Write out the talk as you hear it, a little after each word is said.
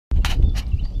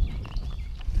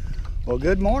Well,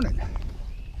 good morning.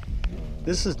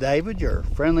 This is David, your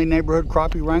friendly neighborhood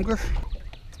crappie wrangler.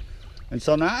 And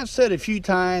so now I've said a few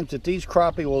times that these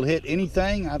crappie will hit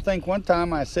anything. I think one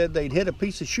time I said they'd hit a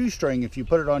piece of shoestring if you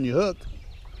put it on your hook.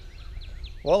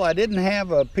 Well, I didn't have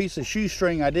a piece of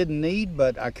shoestring I didn't need,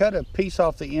 but I cut a piece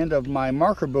off the end of my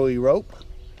marker buoy rope.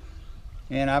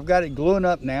 And I've got it gluing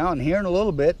up now, and here in a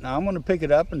little bit, now I'm going to pick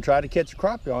it up and try to catch a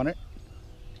crappie on it,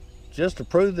 just to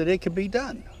prove that it can be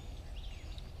done.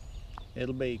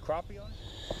 It'll be crappie on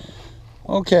it.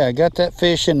 Okay, I got that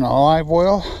fish in the live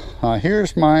well.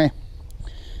 Here's my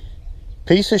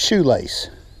piece of shoelace.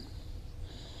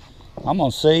 I'm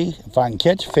going to see if I can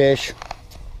catch a fish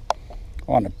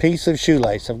on a piece of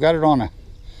shoelace. I've got it on a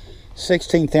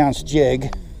 16th ounce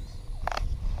jig.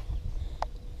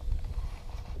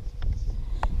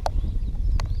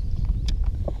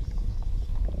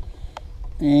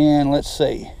 And let's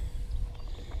see.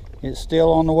 It's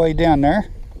still on the way down there.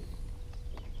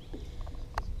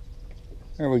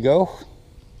 There we go.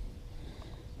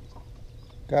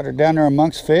 Got her down there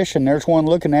amongst fish, and there's one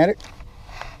looking at it.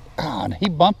 God, he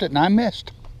bumped it and I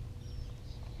missed.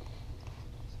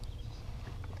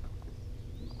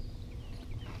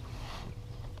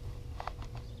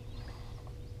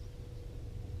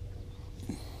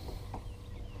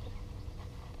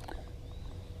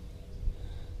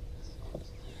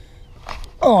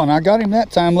 Oh, and I got him that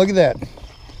time. Look at that.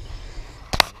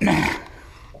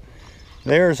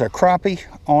 There's a crappie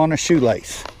on a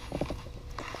shoelace.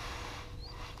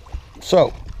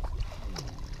 So,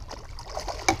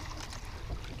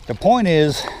 the point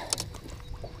is,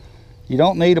 you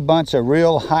don't need a bunch of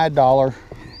real high dollar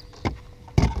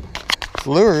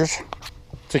lures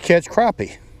to catch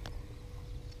crappie.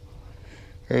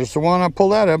 There's the one I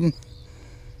pulled out of them.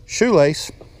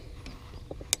 Shoelace.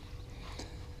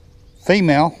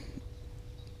 Female.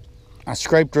 I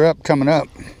scraped her up coming up.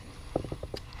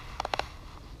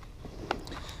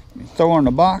 Throw her in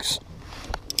the box.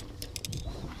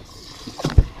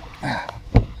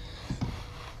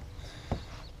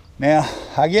 Now,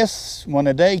 I guess when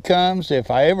a day comes, if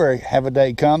I ever have a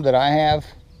day come that I have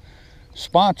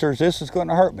sponsors, this is going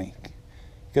to hurt me,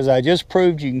 because I just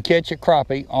proved you can catch a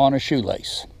crappie on a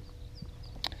shoelace.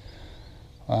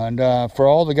 And for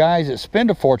all the guys that spend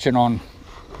a fortune on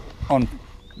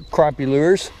crappie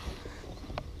lures,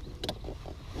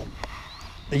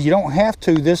 you don't have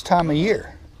to this time of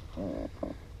year.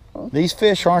 These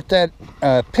fish aren't that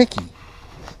picky.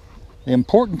 The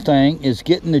important thing is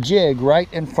getting the jig right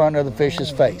in front of the fish's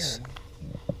face.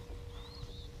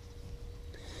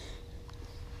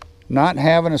 Not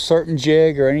having a certain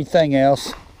jig or anything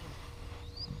else.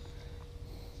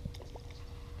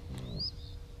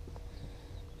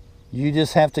 You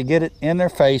just have to get it in their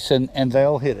face and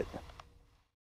they'll hit it.